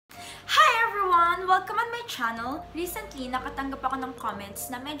Welcome on my channel! Recently, nakatanggap ako ng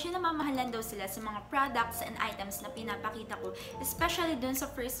comments na medyo namamahalan daw sila sa mga products and items na pinapakita ko, especially dun sa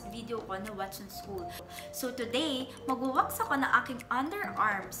first video ko na What's in School. So today, magwawax ako ng aking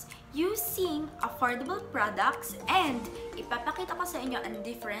underarms using affordable products and ipapakita ko sa inyo ang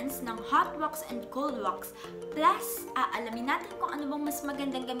difference ng hot wax and cold wax. Plus, aalamin natin kung ano bang mas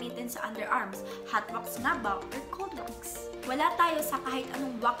magandang gamitin sa underarms, hot wax nga ba or cold wax. Wala tayo sa kahit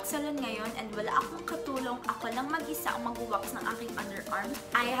anong wax salon ngayon and wala akong katulong. Ako lang mag-isa ang mag-wax ng aking underarms.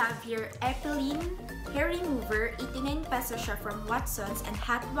 I have here Epilene hair remover. 89 pesos siya from Watsons and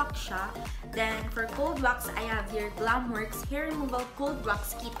hot wax siya. Then for cold wax, I have here Glamworks hair removal cold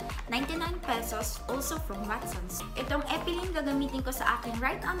wax kit. 99 pesos also from Watsons. Itong Epilene gagamitin ko sa aking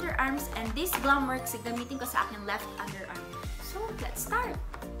right underarms and this Glamworks gagamitin ko sa aking left underarm. So let's start!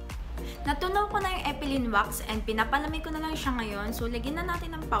 Natunaw ko na yung Epilene wax and pinapalamig ko na lang siya ngayon. So, lagyan na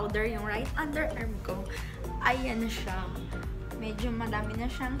natin ng powder yung right underarm ko. Ayan na siya. Medyo madami na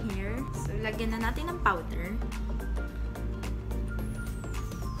siyang hair. So, lagyan na natin ng powder.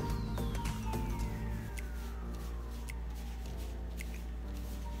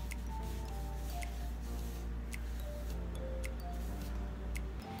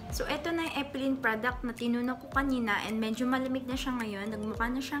 So, ito na yung Epilene product na tinunan ko kanina and medyo malamig na siya ngayon. Nagmukha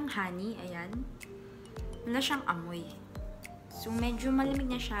na siyang honey. Ayan. Wala siyang amoy. So, medyo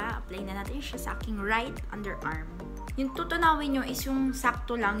malamig na siya. Apply na natin siya sa aking right underarm. Yung tutunawin nyo is yung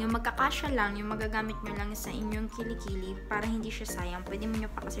sakto lang, yung magkakasya lang, yung magagamit nyo lang sa inyong kilikili para hindi siya sayang. Pwede mo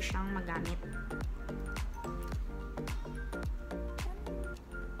nyo pa kasi siyang magamit.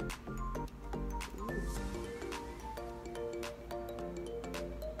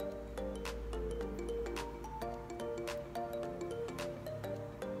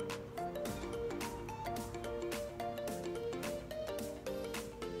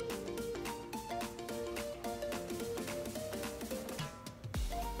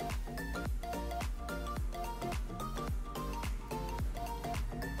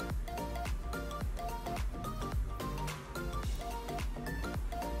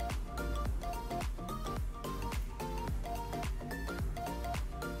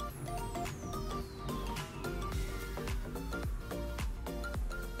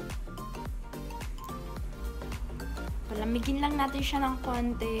 Palamigin lang natin siya ng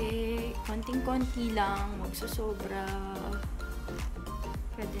konti. Konting-konti lang. Huwag susobra.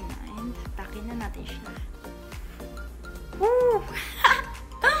 Pwede na. And takin na natin siya. Woo!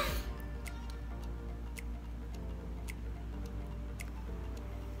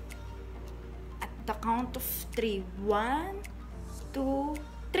 At the count of 3. 1, 2,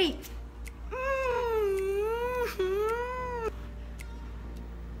 3.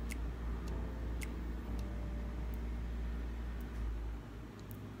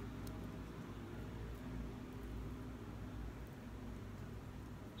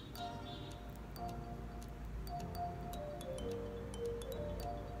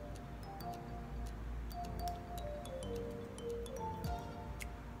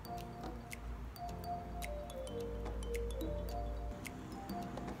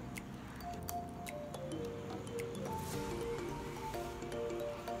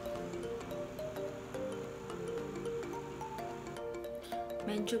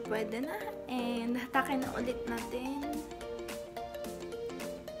 Medyo pwede na. And hatakin na ulit natin.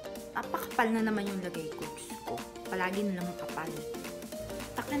 Napakapal na naman yung lagay ko. Palagi na lang kapal.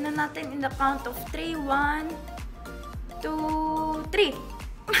 Hatakin na natin in the count of 3. 1, 2, 3.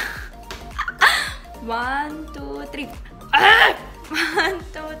 1, 2, 3. 1,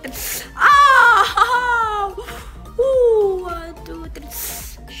 2, 3. Ah! 1, 2,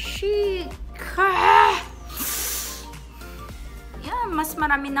 3. Shika! Yan, mas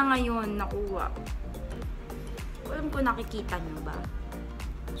marami na ngayon nakuha. Alam ko nakikita nyo ba?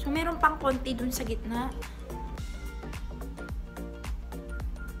 So, meron pang konti dun sa gitna.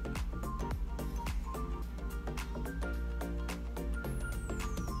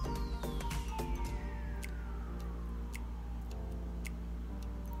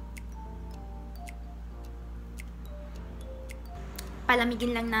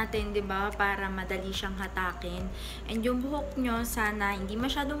 Palamigin lang natin, 'di ba, para madali siyang hatakin. And yung buhok nyo, sana hindi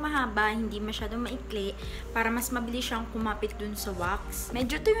masyadong mahaba, hindi masyadong maikli, para mas mabilis siyang kumapit dun sa wax.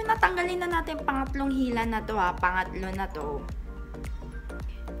 Medyo to yung natanggalin na natin pangatlong hila na to ha, pangatlo na to.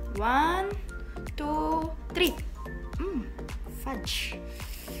 1, 2, 3. Fudge.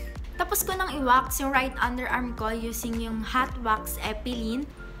 Tapos ko nang i-wax yung right underarm ko using yung hot wax Epilene.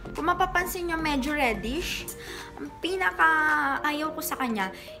 Kung mapapansin nyo, medyo reddish. Ang pinaka ayaw ko sa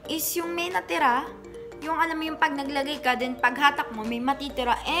kanya is yung may natira Yung alam mo yung pag naglagay ka, then paghatak mo, may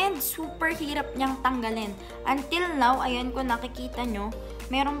matitira and super hirap niyang tanggalin. Until now, ayan ko nakikita nyo,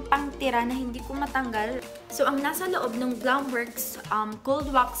 merong pang tira na hindi ko matanggal. So, ang nasa loob ng Glamworks Cold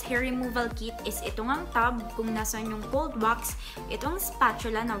Wax Hair Removal Kit is itong ang tub, kung nasan yung cold wax, itong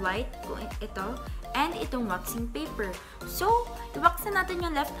spatula na white, kung ito, and itong waxing paper. So, i-wax na natin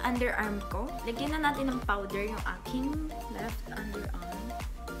yung left underarm ko. Lagyan na natin ng powder yung aking left underarm.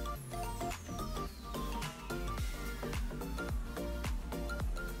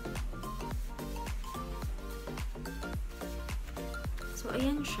 So,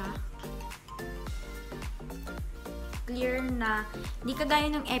 ayan siya. Clear na. Hindi kagaya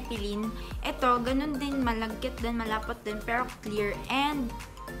ng Epilin. Ito, ganun din, malagkit din, malapot din, pero clear. And,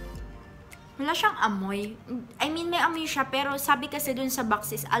 wala siyang amoy. I mean, may amoy siya, pero sabi kasi dun sa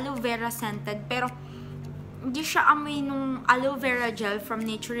box is aloe vera scented. Pero, hindi siya amoy nung aloe vera gel from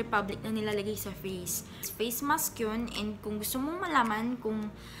Nature Republic na nilalagay sa face. Face mask yun, and kung gusto mong malaman kung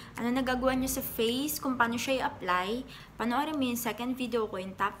ano nagagawa niyo sa face, kung paano siya i-apply, panoorin mo yung second video ko,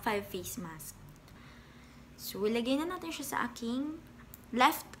 yung top 5 face mask. So, ilagay na natin siya sa aking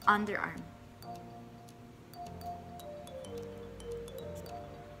left underarm.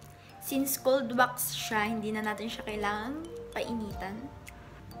 Since cold wax siya, hindi na natin siya kailangang painitan.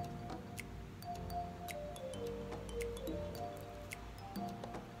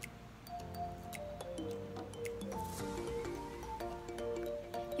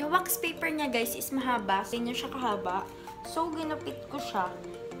 Yung wax paper niya, guys, is mahaba. Ganyan siya kahaba. So, ginupit ko siya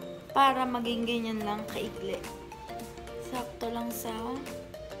para maging ganyan lang kaikli. Sakto lang sa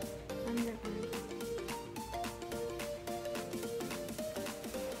underarm.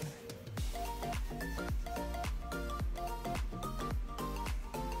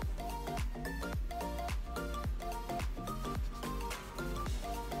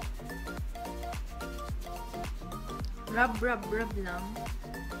 Rub lang.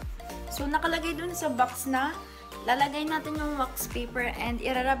 So, nakalagay dun sa box na lalagay natin yung wax paper and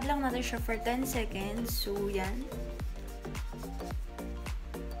irarab lang natin siya for 10 seconds. So, yan.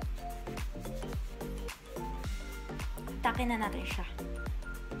 Takin na natin siya.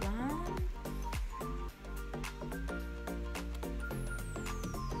 Yan.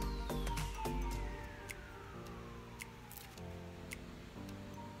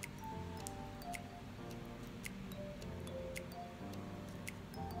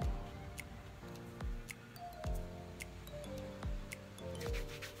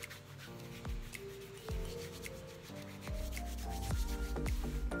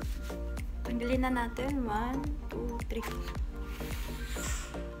 Tanggalin na natin. 1, 2,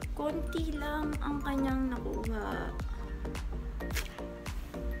 3. Konti lang ang kanyang nakuha.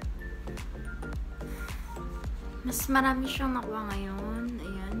 Mas marami siyang nakuha ngayon.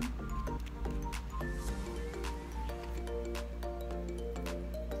 Ayan.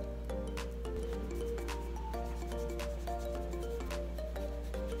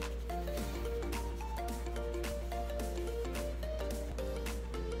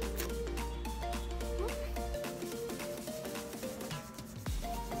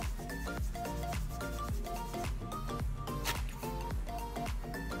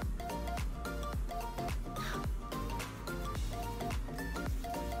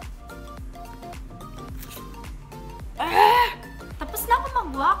 Tapos na ako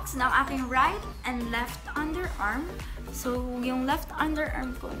mag-wax ng aking right and left underarm. So, yung left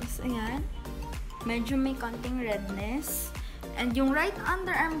underarm ko is, ayan, medyo may konting redness. And yung right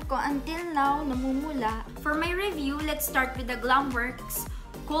underarm ko, until now, namumula. For my review, let's start with the Glamworks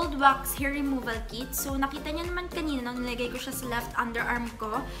Cold Wax Hair Removal Kit. So, nakita niyo naman kanina nang nilagay ko siya sa left underarm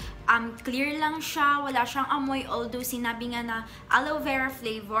ko. Clear lang siya, wala siyang amoy. Although, sinabi nga na aloe vera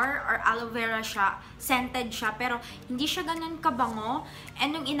flavor or aloe vera siya, scented siya. Pero, hindi siya ganun kabango.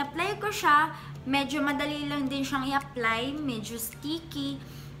 And nung in-apply ko siya, medyo madali lang din siyang i-apply. Medyo sticky.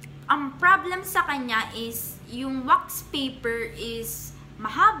 Ang problem sa kanya is, yung wax paper is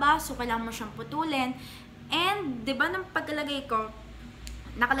mahaba. So, kailangan mo siyang putulin. And, di ba nung pagkalagay ko,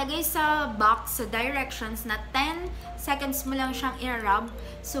 nakalagay sa box, sa directions, na 10 seconds mo lang siyang i-rub.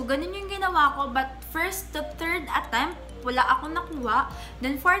 So, ganun yung ginawa ko. But first to third attempt, wala ako nakuha.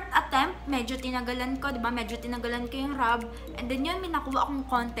 Then fourth attempt, medyo tinagalan ko, diba? Medyo tinagalan ko yung rub. And then yun, may nakuha akong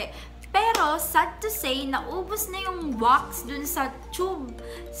konti. Pero, sad to say, naubos na yung wax dun sa tube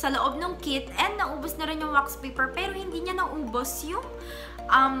sa loob ng kit. And naubos na rin yung wax paper. Pero hindi niya naubos yung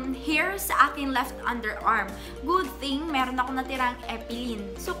hair sa aking left underarm. Good thing, meron ako natirang Epilin.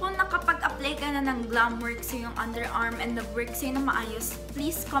 So, kung nakapag-apply ka ka na ng glam work sa yung underarm and nag-work sa'yo na maayos,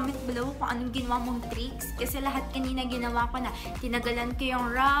 please comment below kung anong ginawa mong tricks. Kasi lahat kanina ginawa ko na. Tinagalan ko yung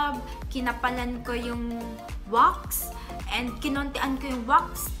rub, kinapalan ko yung wax, and kinontian ko yung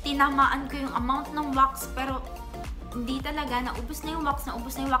wax, tinamaan ko yung amount ng wax, pero hindi talaga, naubos na yung wax,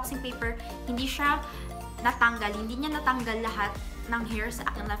 naubos na yung waxing paper, hindi siya natanggal, hindi niya natanggal lahat ng hair sa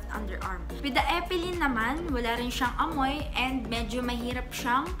aking left underarm. With the Epilin naman, wala rin siyang amoy and medyo mahirap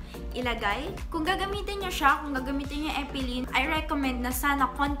siyang ilagay. Kung gagamitin niyo siya, kung gagamitin niyo yung Epilin, I recommend na sana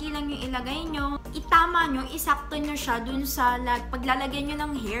konti lang yung ilagay niyo. Itama niyo, isakto niyo siya dun sa paglalagay niyo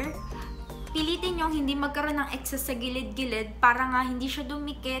ng hair. Pilitin nyo hindi magkaroon ng excess sa gilid-gilid para nga hindi siya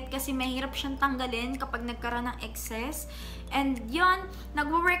dumikit kasi mahirap siyang tanggalin kapag nagkaroon ng excess. And yon,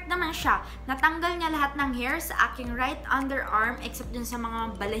 nagwo-work naman siya. Natanggal niya lahat ng hair sa aking right underarm except dun sa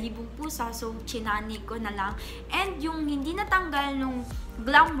mga balahibong pusa, so chinani ko na lang. And yung hindi natanggal nung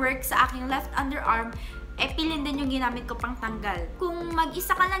glam work sa aking left underarm, Epilin din yung ginamit ko pang tanggal. Kung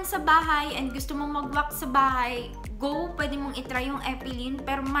mag-isa ka lang sa bahay and gusto mong mag-wax sa bahay, go, pwede mong itry yung Epilin,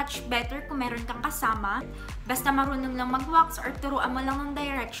 pero much better kung meron kang kasama. Basta marunong lang mag-wax or turuan mo lang ng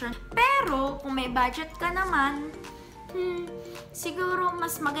direction. Pero kung may budget ka naman, siguro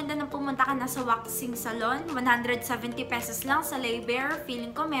mas maganda na pumunta ka na sa waxing salon. 170 pesos lang sa Ybeth.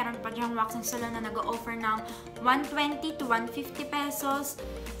 Feeling ko meron pa dyang waxing salon na nag-o-offer ng 120 to 150 pesos.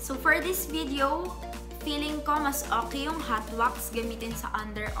 So for this video, feeling ko mas okay yung hot wax gamitin sa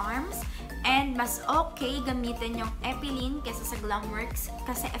underarms and mas okay gamitin yung Epilin kaysa sa Glamworks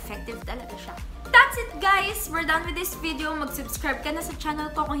kasi effective talaga siya. That's it guys! We're done with this video. Mag-subscribe ka na sa channel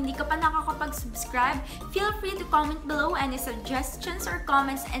ko kung hindi ka pa nakakapag-subscribe. Feel free to comment below any suggestions or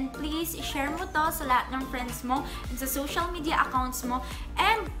comments and please share mo to sa lahat ng friends mo and sa social media accounts mo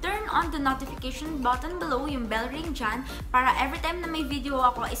and turn on the notification button below, yung bell ring dyan, para every time na may video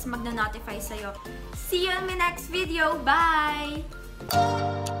ako is magna-notify sa'yo. See you in my next video. Bye!